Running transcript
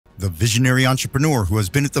the visionary entrepreneur who has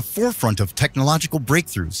been at the forefront of technological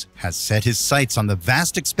breakthroughs, has set his sights on the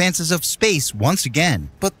vast expanses of space once again.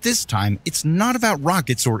 But this time, it's not about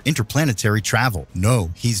rockets or interplanetary travel.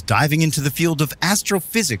 No, he's diving into the field of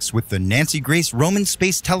astrophysics with the Nancy Grace Roman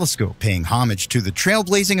Space Telescope, paying homage to the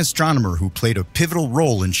trailblazing astronomer who played a pivotal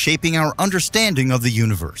role in shaping our understanding of the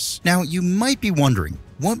universe. Now, you might be wondering,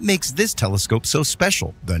 what makes this telescope so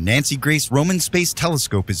special? The Nancy Grace Roman Space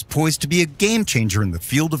Telescope is poised to be a game-changer in the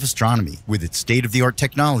field of astronomy, with its state-of-the-art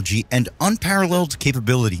technology and unparalleled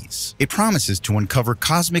capabilities. It promises to uncover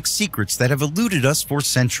cosmic secrets that have eluded us for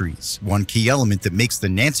centuries. One key element that makes the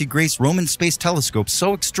Nancy Grace Roman Space Telescope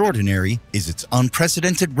so extraordinary is its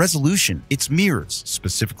unprecedented resolution. Its mirrors,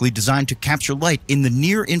 specifically designed to capture light in the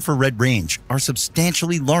near-infrared range, are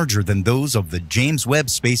substantially larger than those of the James Webb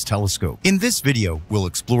Space Telescope. In this video,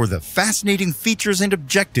 we'll explore the fascinating features and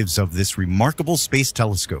objectives of this remarkable space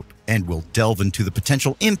telescope, and we'll delve into the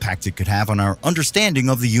potential impact it could have on our understanding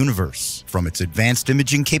of the universe. From its advanced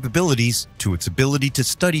imaging capabilities to its ability to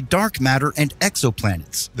study dark matter and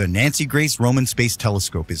exoplanets, the Nancy Grace Roman Space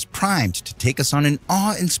Telescope is primed to take us on an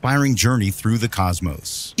awe-inspiring journey through the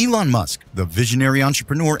cosmos. Elon Musk, the visionary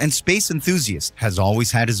entrepreneur and space enthusiast, has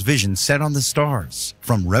always had his vision set on the stars.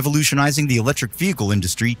 From revolutionizing the electric vehicle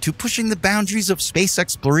industry to pushing the boundaries of space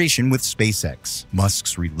exploration with SpaceX,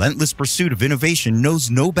 Musk's relentless pursuit of innovation knows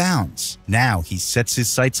no bounds. Now he sets his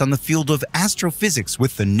sights on the field of astrophysics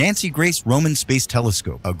with the Nancy Grace Roman Space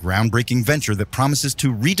Telescope, a groundbreaking venture that promises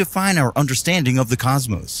to redefine our understanding of the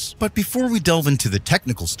cosmos. But before we delve into the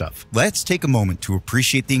technical stuff, let's take a moment to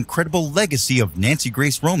appreciate the incredible legacy of Nancy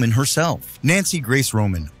Grace Roman herself. Nancy Grace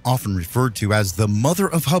Roman, often referred to as the Mother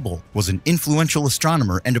of Hubble, was an influential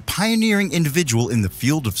astronomer and a pioneering individual in the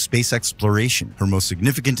field of space exploration. Her most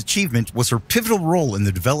significant achievement was her pivotal role in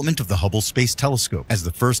the development of the Hubble Space Telescope. As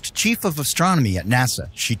the first chief of astronomy at NASA,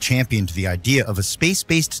 she championed the idea of a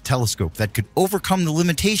space-based telescope that could overcome the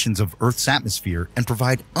limitations of Earth's atmosphere and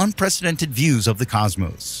provide unprecedented views of the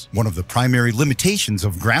cosmos. One of the primary limitations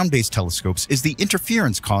of ground-based telescopes is the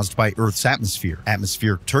interference caused by Earth's atmosphere.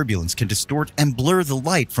 Atmospheric turbulence can distort and blur the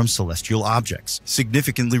light from celestial objects,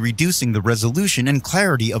 significantly reducing the resolution and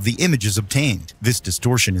clarity of the images obtained. This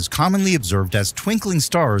distortion is commonly observed as twinkling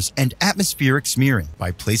stars and atmospheric smearing.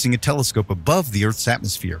 By placing a telescope above the Earth's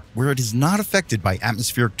atmosphere, where it is not affected by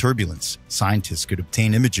atmospheric turbulence, scientists could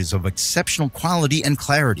obtain images of exceptional quality and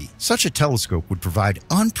clarity. Such a telescope would provide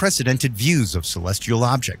unprecedented views of celestial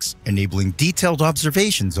objects, enabling detailed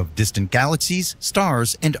observations of distant galaxies,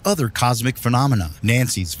 stars, and other cosmic phenomena.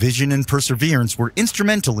 Nancy's vision and perseverance were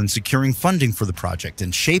instrumental in securing funding for the project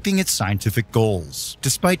and shaping its scientific goals.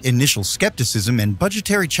 Despite initial skepticism and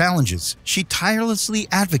budgetary challenges, she tirelessly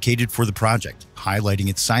advocated for the project, highlighting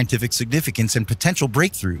its scientific significance and potential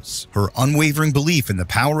breakthroughs. Her unwavering belief in the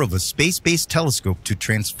power of a space-based telescope to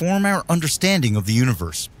transform our understanding of the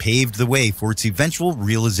universe paved the way for its eventual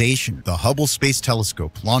realization. The Hubble Space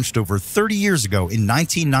Telescope, launched over 30 years ago in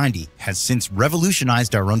 1990, has since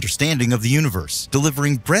revolutionized our understanding of the universe,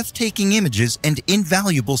 delivering breathtaking images and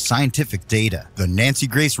invaluable scientific data. The Nancy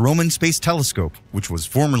Grace Roman Space Telescope, which was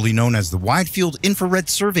formerly known as the Wide Field Infrared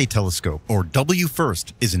Survey Telescope, or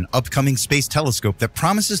WFIRST, is an upcoming space telescope that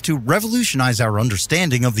promises to revolutionize our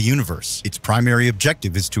understanding of the universe. Its primary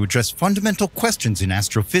objective is to address fundamental questions in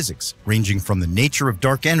astrophysics, ranging from the nature of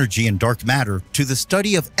dark energy and dark matter to the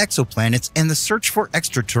study of exoplanets and the search for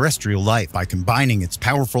extraterrestrial life. By combining its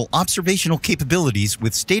powerful observational capabilities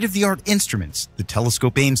with state-of-the-art instruments, the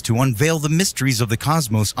telescope aims to unveil the mysteries of the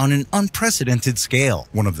cosmos on an unprecedented scale.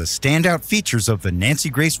 One of the standout features of the Nancy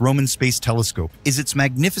Grace Roman Space Telescope is its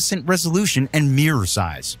magnificent resolution and mirror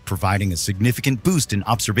size, providing a significant boost in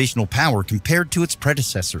observational power compared to its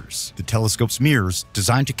predecessors. The telescope's mirrors,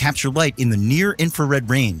 designed to capture light in the near-infrared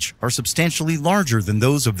range, are substantially larger than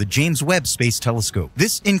those of the James Webb Space Telescope.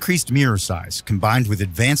 This increased mirror size, combined with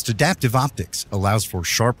advanced adaptive optics, allows for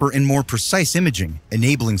sharper and more precise imaging,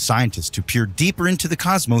 enabling scientists to peer deeper into the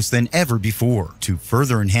cosmos than ever before. To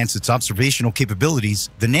further enhance its observational capabilities,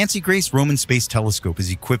 the Nancy Grace Roman Space Telescope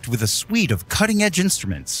is equipped with a suite of cutting-edge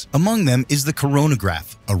instruments. Among them is the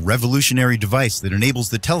coronagraph, a revolutionary device that enables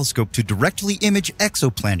the telescope to directly image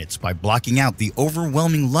exoplanets by blocking out the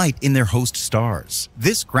overwhelming light in their host stars.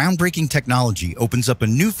 This groundbreaking technology opens up a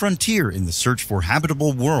new frontier in the search for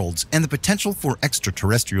habitable worlds and the potential for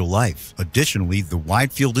extraterrestrial life. Additionally, the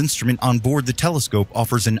wide-field instrument on board the telescope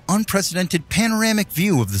offers an unprecedented panoramic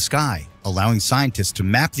view of the sky, allowing scientists to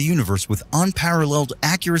map the universe with unparalleled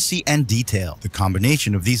accuracy and detail. The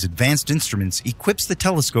combination of these advanced instruments equips the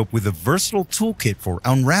telescope with a versatile toolkit for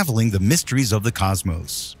unraveling the mysteries of the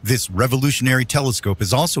cosmos. This revolutionary telescope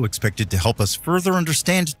is also expected to help us further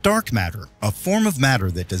understand dark matter, a form of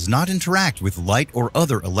matter that does not interact with light or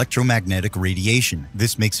other electromagnetic radiation.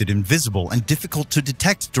 This makes it invisible and difficult to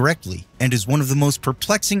detect directly, and is one of the most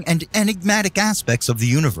perplexing and enigmatic aspects of the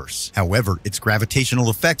universe. However, its gravitational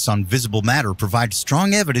effects on visible matter provide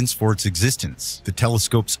strong evidence for its existence. The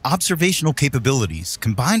telescope's observational capabilities,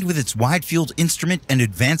 combined with its wide-field instrument and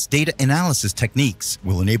advanced data analysis techniques,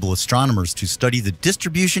 will enable astronomers to study the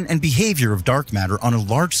distribution and behavior of dark matter on a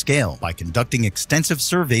large scale. By conducting extensive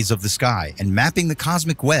surveys of the sky and mapping the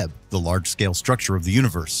cosmic web, the large-scale structure of the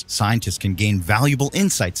universe, scientists can gain valuable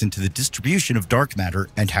insights into the distribution of dark matter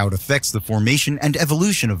and how it affects the formation and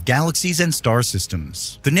evolution of galaxies and star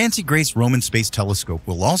systems. The Nancy Grace Roman Space Telescope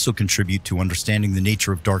will also contribute to understanding the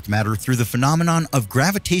nature of dark matter through the phenomenon of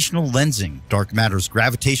gravitational lensing. Dark matter's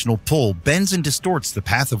gravitational pull bends and distorts the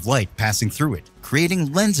path of light passing through it, creating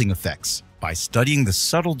lensing effects. By studying the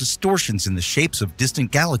subtle distortions in the shapes of distant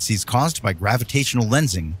galaxies caused by gravitational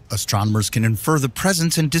lensing, astronomers can infer the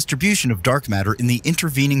presence and distribution of dark matter in the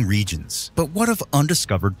intervening regions. But what of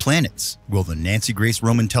undiscovered planets? Will the Nancy Grace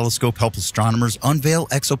Roman Telescope help astronomers unveil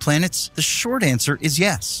exoplanets? The short answer is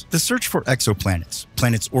yes. The search for exoplanets,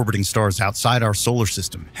 planets orbiting stars outside our solar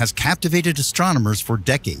system, has captivated astronomers for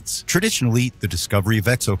decades. Traditionally, the discovery of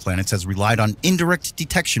exoplanets has relied on indirect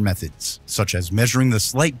detection methods, such as measuring the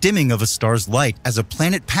slight dimming of a star's light as a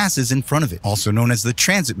planet passes in front of it, also known as the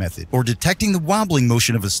transit method, or detecting the wobbling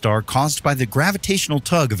motion of a star caused by the gravitational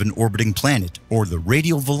tug of an orbiting planet, or the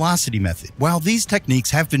radial velocity method. While these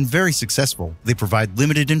techniques have been very successful, they provide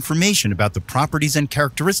limited information about the properties and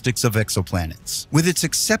characteristics of exoplanets. With its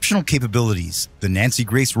exceptional capabilities, the Nancy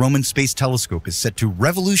Grace Roman Space Telescope is set to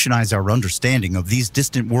revolutionize our understanding of these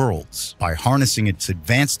distant worlds. By harnessing its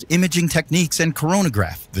advanced imaging techniques and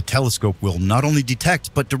coronagraph, the telescope will not only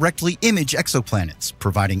detect but directly image exoplanets,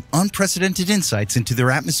 providing unprecedented insights into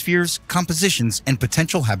their atmospheres, compositions, and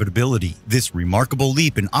potential habitability. This remarkable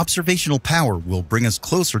leap in observational power will bring us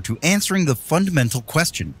closer to answering the fundamental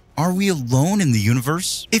question: are we alone in the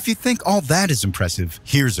universe? If you think all that is impressive,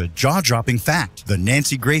 here's a jaw-dropping fact. The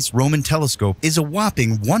Nancy Grace Roman Telescope is a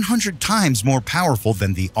whopping 100 times more powerful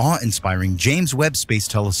than the awe-inspiring James Webb Space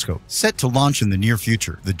Telescope. Set to launch in the near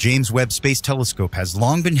future, the James Webb Space Telescope has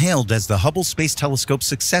long been hailed as the Hubble Space Telescope's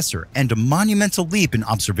successor and a monumental leap in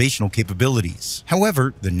observational capabilities.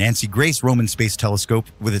 However, the Nancy Grace Roman Space Telescope,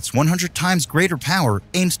 with its 100 times greater power,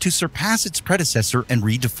 aims to surpass its predecessor and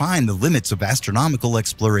redefine the limits of astronomical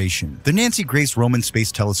exploration. The Nancy Grace Roman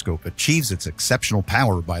Space Telescope achieves its exceptional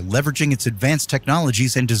power by leveraging its advanced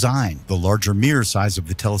technologies and design. The larger mirror size of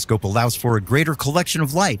the telescope allows for a greater collection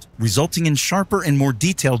of light, resulting in sharper and more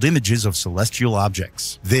detailed images of celestial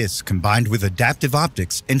objects. This, combined with adaptive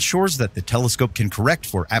optics, ensures that the telescope can correct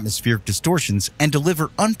for atmospheric distortions and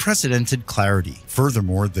deliver unprecedented clarity.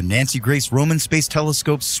 Furthermore, the Nancy Grace Roman Space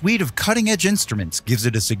Telescope's suite of cutting-edge instruments gives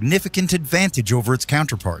it a significant advantage over its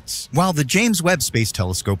counterparts. While the James Webb Space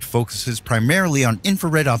Telescope focuses primarily on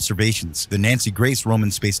infrared observations, the Nancy Grace Roman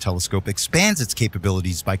Space Telescope expands its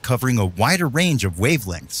capabilities by covering a wider range of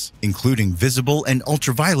wavelengths, including visible and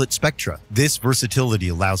ultraviolet spectra. This versatility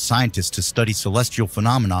allows scientists to study celestial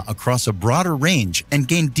phenomena across a broader range and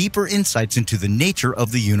gain deeper insights into the nature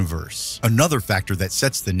of the universe. Another factor that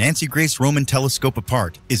sets the Nancy Grace Roman Telescope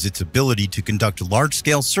apart is its ability to conduct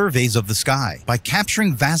large-scale surveys of the sky. By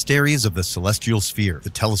capturing vast areas of the celestial sphere, the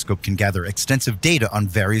telescope can gather extensive data on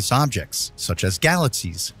various objects, such as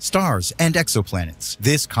galaxies, stars, and exoplanets.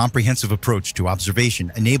 This comprehensive approach to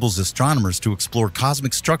observation enables astronomers to explore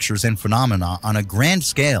cosmic structures and phenomena on a grand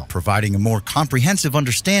scale, providing a more comprehensive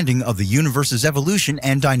understanding of the universe's evolution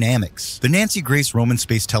and dynamics. The Nancy Grace Roman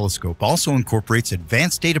Space Telescope also incorporates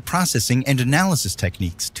advanced data processing and analysis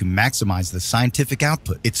techniques to maximize the scientific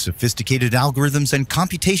output. Its sophisticated algorithms and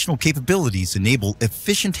computational capabilities enable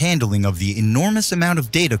efficient handling of the enormous amount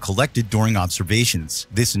of data collected during observations.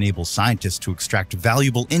 This enables scientists to extract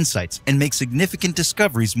valuable insights and make significant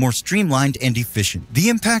discoveries more streamlined and efficient. The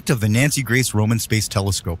impact of the Nancy Grace Roman Space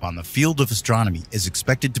Telescope on the field of astronomy is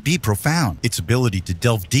expected to be profound. Its ability to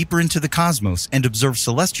delve deeper into the cosmos and observe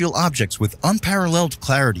celestial objects with unparalleled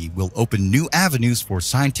clarity will open new avenues for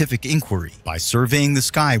scientific inquiry. By surveying the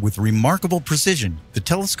sky with remarkable precision, the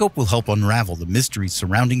telescope will help unravel the mysteries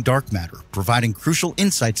surrounding dark matter, providing crucial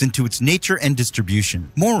insights into its nature and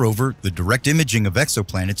distribution. Moreover, the direct imaging of exoplanets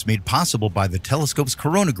exoplanets made possible by the telescope's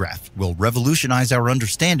coronagraph will revolutionize our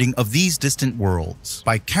understanding of these distant worlds.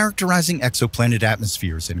 By characterizing exoplanet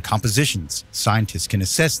atmospheres and compositions, scientists can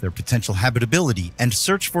assess their potential habitability and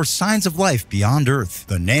search for signs of life beyond Earth.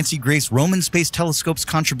 The Nancy Grace Roman Space Telescope's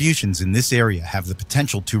contributions in this area have the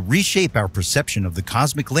potential to reshape our perception of the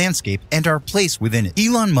cosmic landscape and our place within it.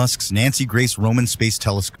 Elon Musk's Nancy Grace Roman Space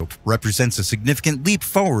Telescope represents a significant leap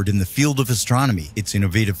forward in the field of astronomy. Its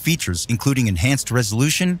innovative features, including enhanced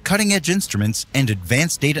resolution, cutting-edge instruments, and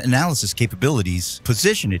advanced data analysis capabilities,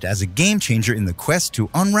 position it as a game-changer in the quest to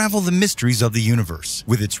unravel the mysteries of the universe.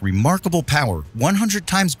 With its remarkable power, 100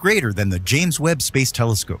 times greater than the James Webb Space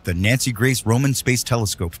Telescope, the Nancy Grace Roman Space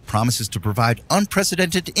Telescope promises to provide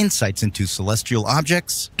unprecedented insights into celestial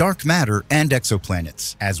objects, dark matter, and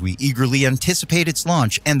exoplanets. As we eagerly anticipate its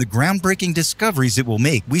launch and the groundbreaking discoveries it will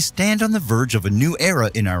make, we stand on the verge of a new era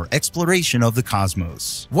in our exploration of the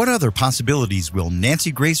cosmos. What other possibilities will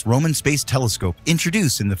Nancy Grace Roman Space Telescope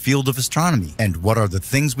introduce in the field of astronomy? And what are the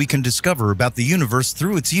things we can discover about the universe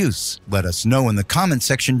through its use? Let us know in the comment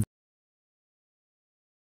section